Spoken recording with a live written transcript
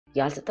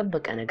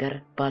ያልተጠበቀ ነገር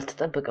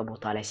ባልተጠበቀ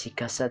ቦታ ላይ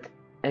ሲከሰት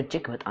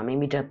እጅግ በጣም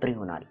የሚደብር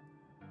ይሆናል።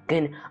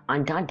 ግን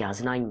አንዳንድ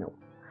አዝናኝ ነው።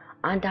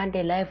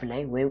 አንዳንዴ ላይቭ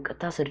ላይ ወይም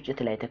ቀጥታ ስርጭት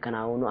ላይ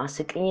ተከናወኑ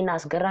አስቂኝና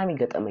አስገራሚ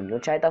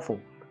ገጠመኞች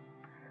አይጠፉም።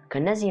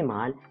 ከነዚህ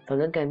መሃል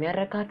ፈገግ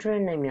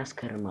የሚያረካችሁንና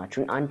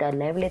የሚያስገርማችሁን አንዳንድ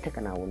ላይቭ ላይ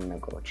ተከናወኑ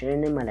ነገሮችን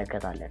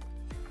እንመለከታለን።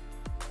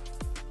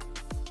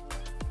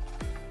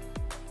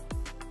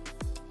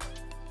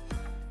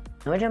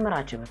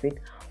 ከመጀመራችን በፊት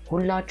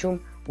ሁላችሁም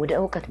ወደ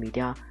እውቀት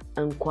ሚዲያ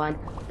እንኳን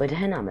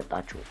በደህና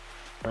መጣችሁ።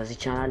 በዚህ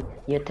ቻናል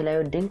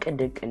የተለያዩ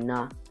ድንቅና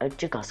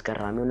እጅግ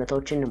አስገራሚ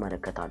እውነታዎችን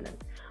እንመለከታለን።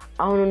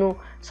 አሁኑኑ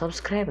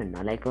ሰብስክራይብ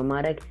እና ላይክ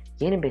በማድረግ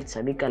ይህን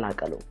ቤተሰብ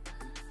ይቀላቀሉ።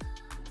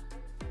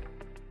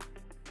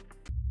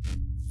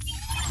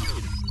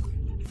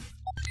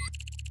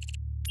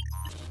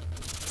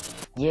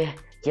 ይህ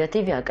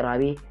የቲቪ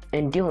አቅራቢ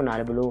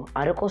እንዲሆናል ብሎ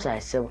አርቆ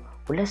ሳይስብ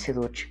ሁለት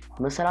ሴቶች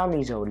መሰላሉን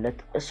ይዘውለት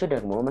እሱ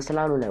ደግሞ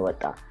መሰላሉ ላይ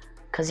ወጣ።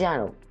 ከዚያ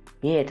ነው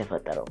ይሄ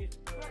የተፈጠረው።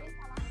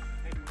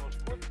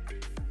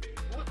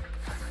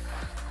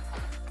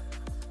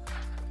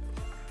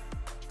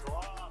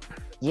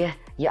 ይህ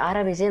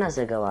የአረብ ዜና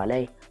ዘገባ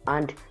ላይ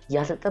አንድ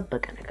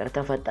ያልተጠበቀ ነገር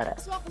ተፈጠረ።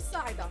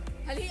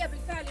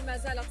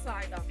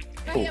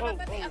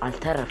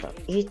 አልተረፈም።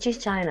 ይህቺ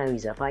ቻይናዊ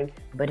ዘፋኝ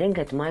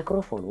በድንገት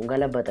ማይክሮፎኑን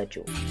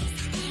ገለበጠችው።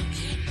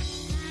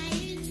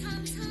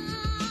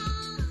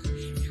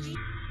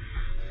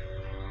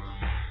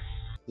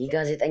 ይህ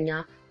ጋዜጠኛ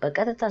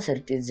በቀጥታ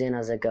ስርጭት ዜና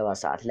ዘገባ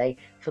ሰዓት ላይ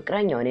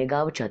ፍቅረኛውን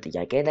የጋብቻ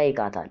ጥያቄ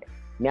ጠይቃታል።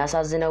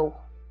 የሚያሳዝነው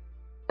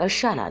እሺ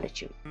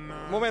አላለችም።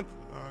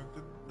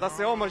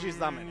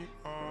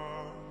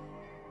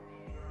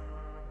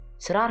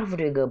 ስራ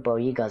አርፍዶ የገባው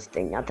ይህ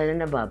ጋዜጠኛ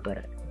ተደነባበረ።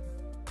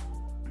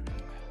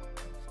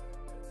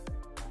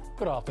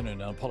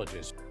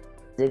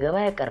 ዘገባ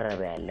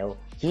ያቀረበ ያለው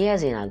ይህ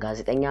የዜና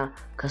ጋዜጠኛ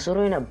ከስሩ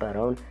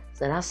የነበረውን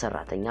ጽናት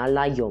ሰራተኛ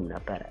አላየውም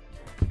ነበር።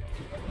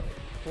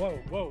 Whoa.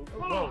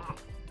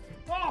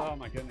 Oh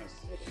my goodness.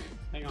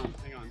 Hang on.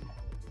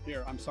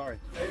 Here, I'm sorry.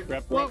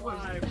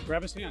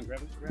 Grab his hand.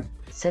 Grab.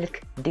 ስልክ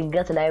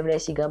ድንገት ላይቭ ላይ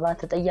ሲገባ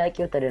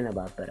ተጠያቂው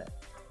ተደነባበረ።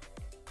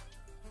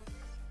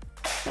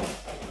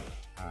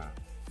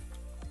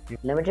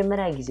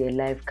 ለመጀመሪያ ጊዜ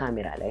ላይቭ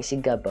ካሜራ ላይ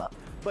ሲገባ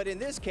But in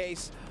this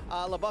case,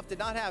 LaBeouf did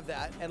not have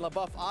that, and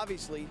LaBeouf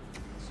obviously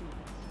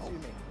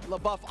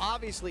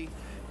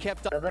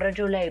kept up. በበረዶ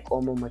ላይ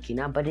የቆመው መኪና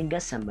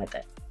በድንገት ሰመጠ።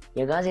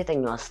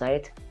 የጋዜጠኛው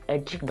አስተያየት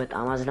እጅግ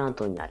በጣም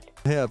አዝናንቶኛል።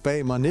 Her bag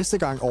mig næste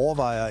gang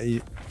overvejer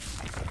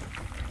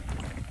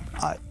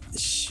I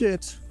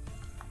shit.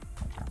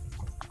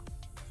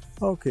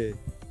 Okay.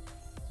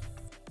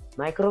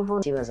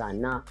 ማይክሮፎን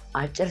ሲበዛና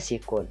አጭር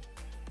ሲኮን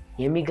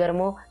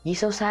የሚገርመው ይህ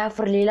ሰው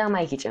ሳያፍር ሌላ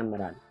ማይክ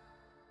ይጨምራል።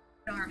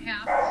 Our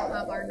half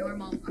of our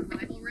normal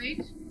arrival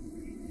rate.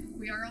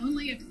 We are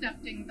only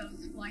accepting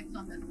those flights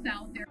on the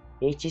south air.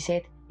 ይህቺ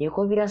ሴት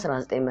የኮቪድ-19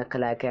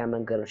 መከላከያ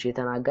መንገዶች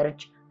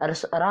የተናገረች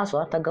ራሷ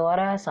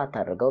ተግባራዊ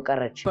ሳታደርገው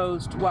ቀረች።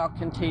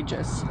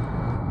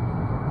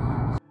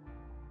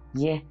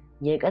 ይህ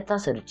የቀጥታ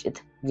ስርጭት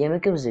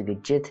የምግብ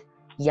ዝግጅት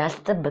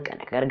ያልተጠበቀ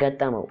ነገር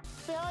ገጠመው።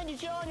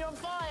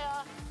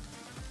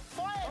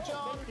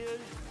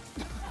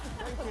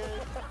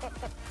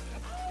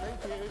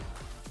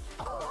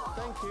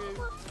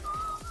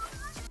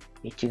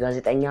 ይቺ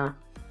ጋዜጠኛ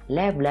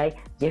ላይቭ ላይ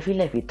የፊት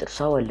ለፊት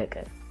ጥርሷ ወለቀ።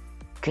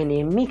 ግን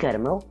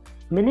የሚገርመው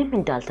ምንም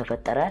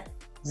እንዳልተፈጠረ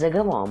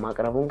ዘገባውን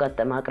ማቅረቧን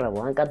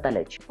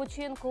ቀጠለች።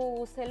 Починку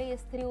у селі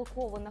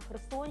Стрілково на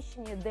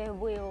Херсонщині, де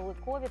виявили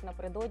ковід,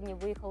 напередодні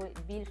виїхали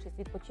більшість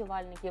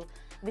відпочивальників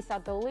 10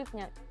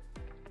 липня.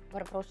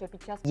 Перепрошую,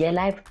 під час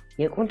የላይቭ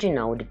የቁንጅና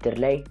ውድድር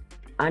ላይ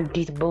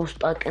አንዲት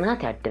በውስጧ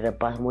ቅናት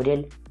ያደረባት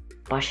ሞዴል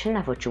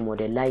ባሸነፈችው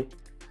ሞዴል ላይ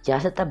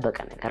ያልተጠበቀ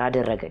ነገር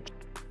አደረገች።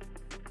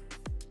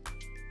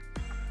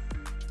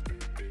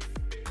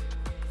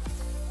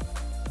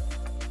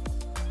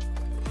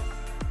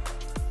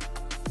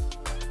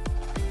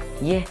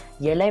 ይህ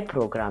የላይቭ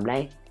ፕሮግራም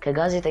ላይ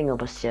ከጋዜጠኛው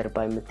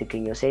በስተጀርባ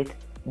የምትገኘው ሴት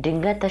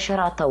ድንገት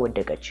ተሸራታ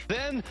ወደቀች።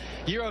 Then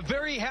you're a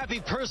very happy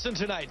person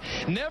tonight.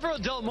 Never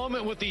a dull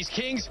moment with these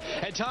kings.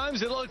 At times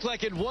it looked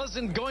like it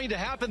wasn't going to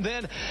happen.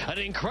 Then an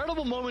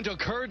incredible moment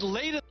occurred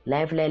later.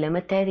 ላይቭ ላይ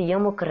ለመታየት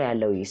እየሞከረ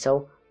ያለው ይህ ሰው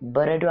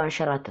በረዶ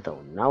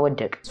አንሸራተተውና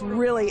ወደቀ። It's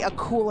really a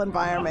cool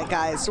environment,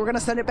 guys. So we're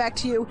going to send it back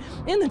to you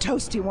in the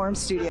Toasty Warm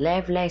studio.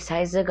 ላይቭ ላይ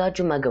ሳይዘጋጁ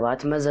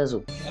መግባት መዘዙ።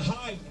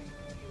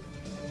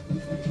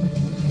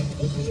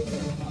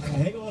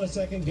 Hang on a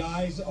second,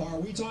 guys. Are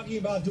we talking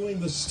about doing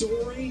the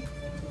story?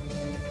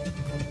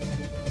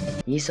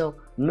 ይህ ሰው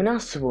ምን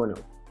አስቦ ነው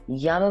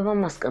የአበባ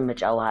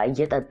ማስቀመጫ ውሃ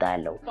እየጠጣ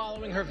ያለው?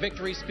 Following her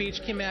victory speech,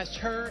 Kim asked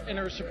her and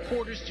her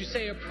supporters to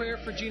say a prayer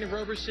for Gina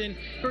Roberson,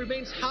 who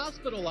remains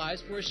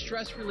hospitalized for a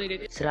stress-related.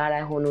 ስራ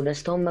ላይ ሆኖ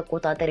ደስታውን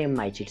መቆጣጠር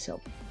የማይችል ሰው።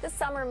 This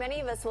summer, many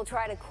of us will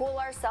try to cool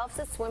ourselves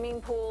at swimming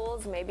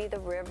pools, maybe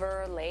the river,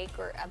 lake,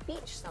 or a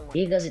beach somewhere.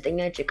 ይህ ጋዜጠኛ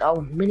ጭቃው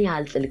ምን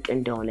ያህል ጥልቅ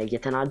እንደሆነ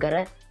እየተናገረ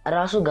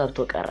ራሱ ገብቶ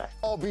ቀረ።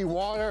 I'll be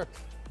water.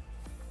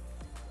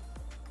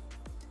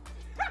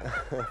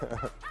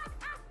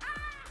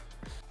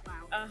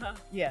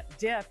 Yeah,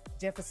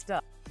 diff is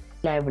stuff.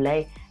 ላይቭ ላይ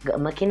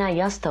መኪና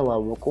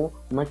ያስተዋወቁ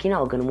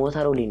መኪናው ግን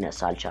ሞተሩ ሊነሳ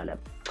አልቻለም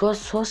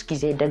ሶስት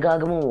ጊዜ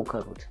ደጋግሞ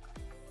ሞከሩት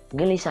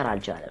ግን ሊሰራ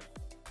አልቻለም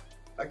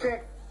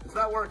It's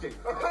not working.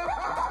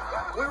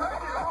 We read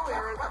it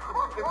earlier.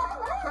 In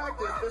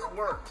practice, this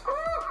worked.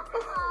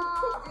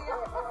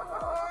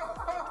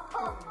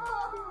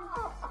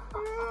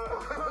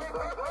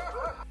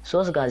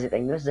 ሶስት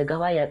ጋዜጠኞች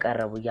ዘገባ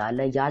ያቀረቡ ያለ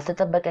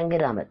ያልተጠበቀ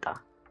እንግዳ መጣ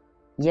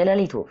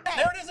የሌሊት ወፍ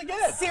There it is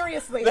again.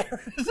 Seriously. There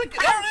it is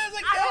again.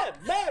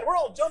 Man, we're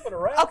all jumping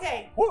around. Okay.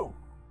 Woo.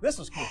 This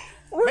was cool.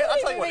 Man,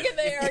 I'll tell you what.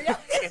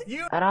 If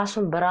you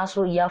እራሱን በራሱ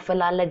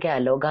እያፈላለገ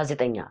ያለው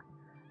ጋዜጠኛ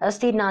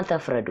እስቲ እናንተ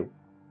ፍረዱ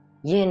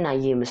ይሄና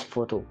ይሄስ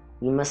ፎቶ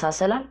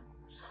ይመሳሰላል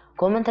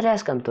ኮሜንት ላይ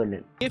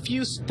አስቀምጡልን If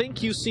you think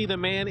you see the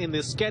man in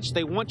this sketch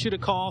they want you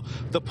to call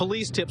the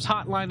police tips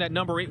hotline at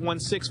number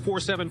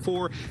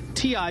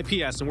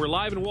 816-474-TIPS and we're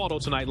live in Waldo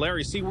tonight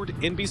Larry Seward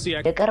NBC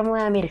የቀድሞ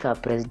የአሜሪካ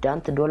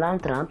ፕሬዝዳንት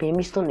ዶናልድ ትራምፕ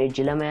የሚስቱን እጅ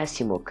ለመያዝ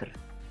ሲሞክር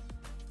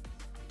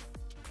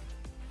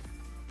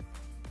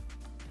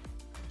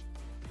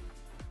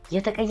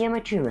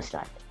የተቀየመችው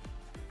ይመስላል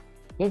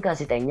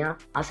የጋዜጠኛ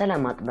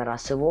አሰላም አጥመር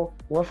አስቦ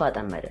ወፍ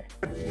አጠመደ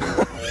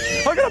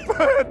Look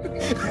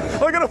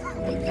at him.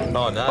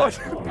 Oh no.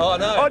 Oh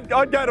no. I'd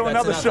go to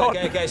another shot.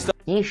 Okay, stop.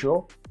 ይህ ሾው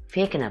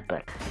ፌክ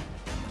ነበር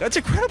That's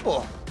incredible.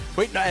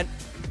 Wait, no, and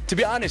to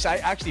be honest, I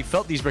actually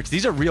felt these bricks.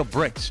 These are real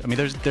bricks. I mean,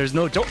 there's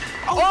no joke.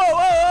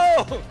 Oh!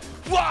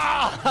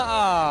 Wow!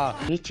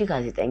 ይቺ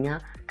ጋዜጠኛ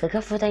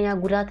ከከፍተኛ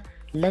ጉዳት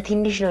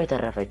ለትንሽ ነው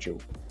የተረፈችው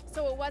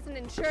So it wasn't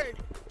insured.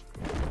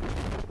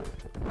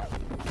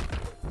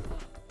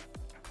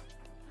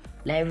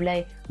 ላይቭ ላይ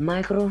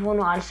ማይክሮፎኑ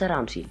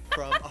አልሰራም ሲል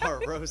From our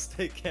rose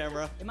take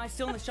camera. Am I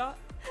still in the shot?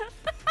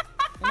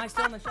 Am I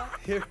still in the shot?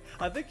 Here,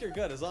 I think you're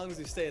good. As long as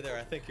you stay there,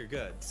 I think you're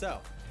good. So,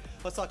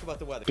 let's talk about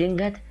the weather.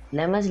 ድንገት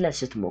ለመዝለል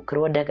ስትሞክር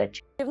ወደቀች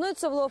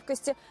Соревнуются в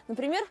ловкости.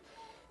 Например,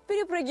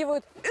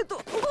 перепрыгивают эту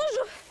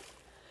лужу.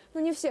 Но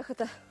не у всех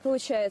это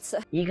получается.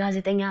 ይህ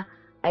ጋዜጠኛ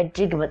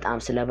እጅግ በጣም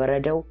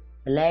ስለበረደው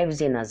ላይቭ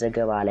ዜና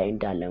ዘገባ ላይ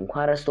እንዳለ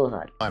እንኳን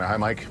ረስቶታል Hi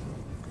Mike.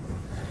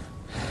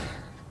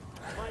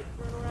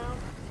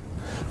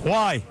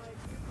 Why?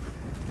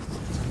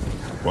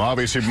 Well,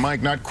 obviously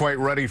Mike not quite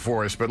ready for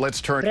us, but let's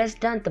turn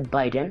ፕሬዝዳንት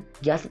ባይደን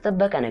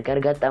ያልተጠበቀ ነገር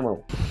ገጠመው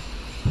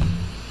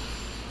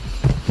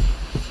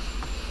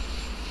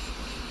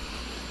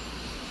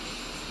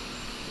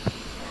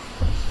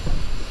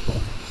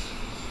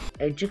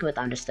እጅግ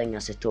በጣም ደስተኛ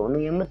ስትሆኑ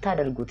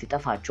የምታደርጉት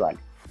ይጠፋችኋል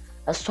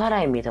እሷ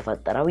ላይም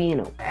የተፈጠረው ይህ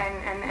ነው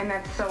and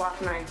that's so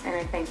awesome and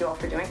I thank you all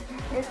for doing it.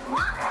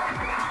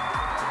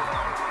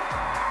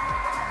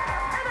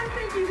 And I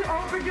thank you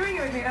all for doing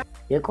it with me.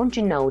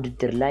 የቁንጅና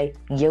ውድድር ላይ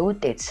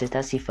የውጤት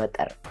ስህተት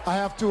ሲፈጠር I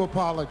have to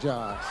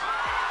apologize.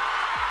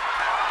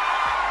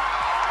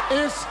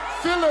 It's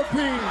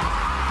Philippines.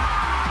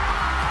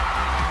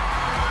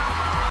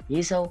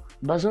 ይህ ሰው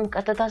በዞን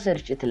ቀጥታ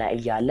ስርጭት ላይ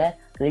እያለ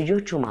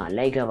ልጆቹ መሃል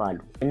ላይ ይገባሉ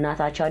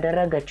እናታቸው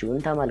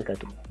ያደረገችውን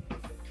ተመልከቱ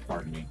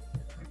Pardon me.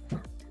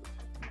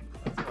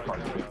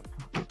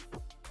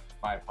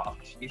 My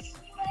apologies.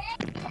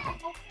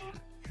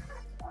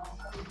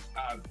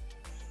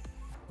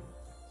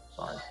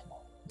 Sorry.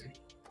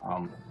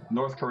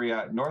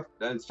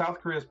 South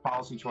Korea's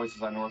policy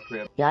choices on North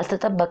Korea.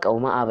 ያልተጠበቀው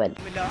ማዕበል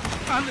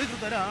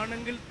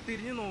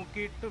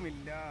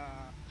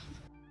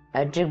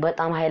እጅግ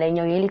በጣም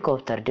ኃይለኛው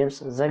የሄሊኮፕተር ድምጽ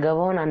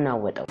ዘገባውን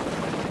አናወጠው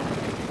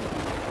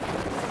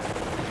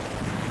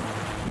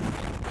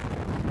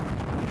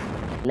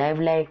ላይቭ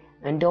ላይ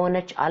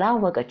እንደሆነች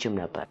አላወቀችም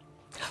ነበር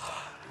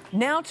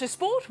Now to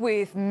sport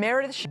with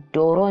Meredith.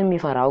 ዶሮ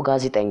የሚፈራው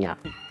ጋዜጠኛ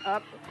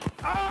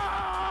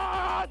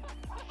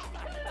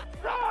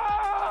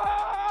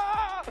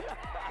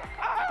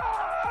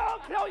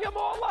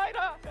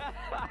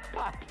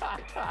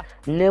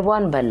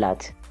ንቧን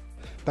በላት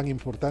Tan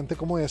importante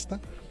como esta,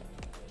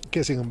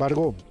 que sin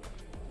embargo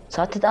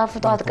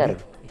ሳትጣፍጡ አትቀርም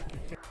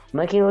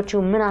መኪኖቹ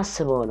ምን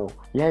አስበው ነው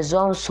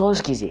ለዛው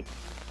 3 ጊዜ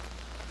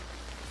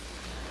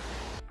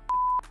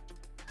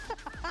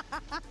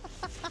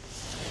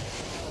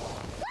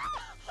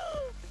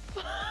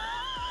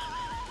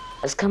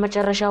እስከ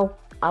መጨረሻው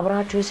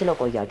አብራችሁ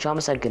ስለቆያችሁ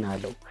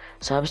አመሰግናለሁ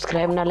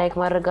ሰብስክራይብ እና ላይክ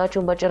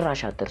ማድረጋችሁን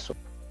በጭራሽ አትርሱ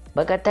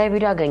በቀጣይ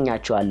ቪዲዮ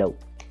አገኛችኋለሁ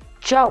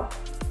ቻው